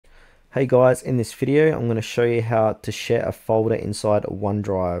Hey guys, in this video I'm going to show you how to share a folder inside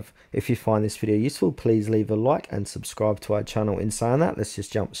OneDrive. If you find this video useful, please leave a like and subscribe to our channel. In saying that, let's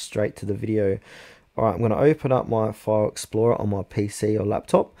just jump straight to the video. Alright, I'm going to open up my File Explorer on my PC or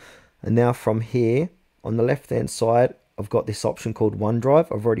laptop, and now from here on the left hand side I've got this option called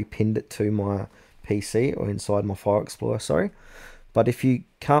OneDrive. I've already pinned it to my PC or inside my File Explorer, sorry. But if you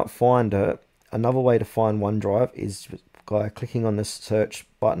can't find it, another way to find OneDrive is by clicking on the search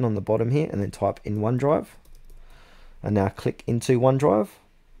button on the bottom here and then type in OneDrive, and now click into OneDrive,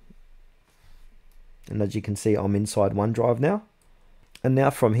 and as you can see I'm inside OneDrive now. And now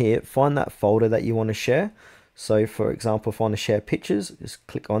from here find that folder that you want to share. So for example, if I want to share pictures, just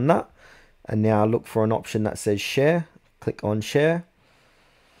click on that, and now look for an option that says share. Click on share.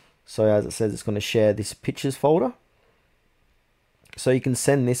 So as it says, it's going to share this pictures folder. So you can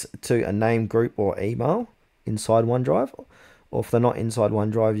send this to a name, group or email inside OneDrive, or if they're not inside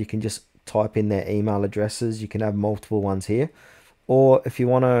OneDrive, you can just type in their email addresses. You can have multiple ones here, or if you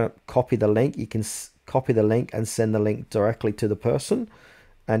want to copy the link, you can copy the link and send the link directly to the person.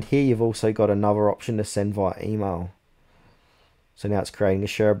 And here you've also got another option to send via email. So now it's creating a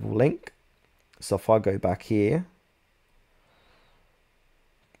shareable link. So if I go back here,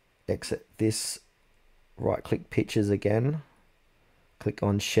 exit this, right click pictures again, click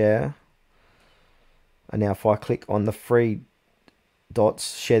on share, and now if I click on the three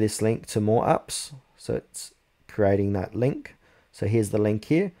dots, share this link to more apps, so it's creating that link. So here's the link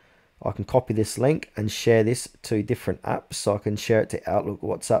here. I can copy this link and share this to different apps. So I can share it to Outlook,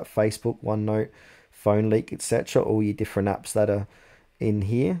 WhatsApp, Facebook, OneNote, PhoneLeak, etc. All your different apps that are in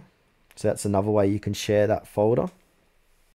here. So that's another way you can share that folder.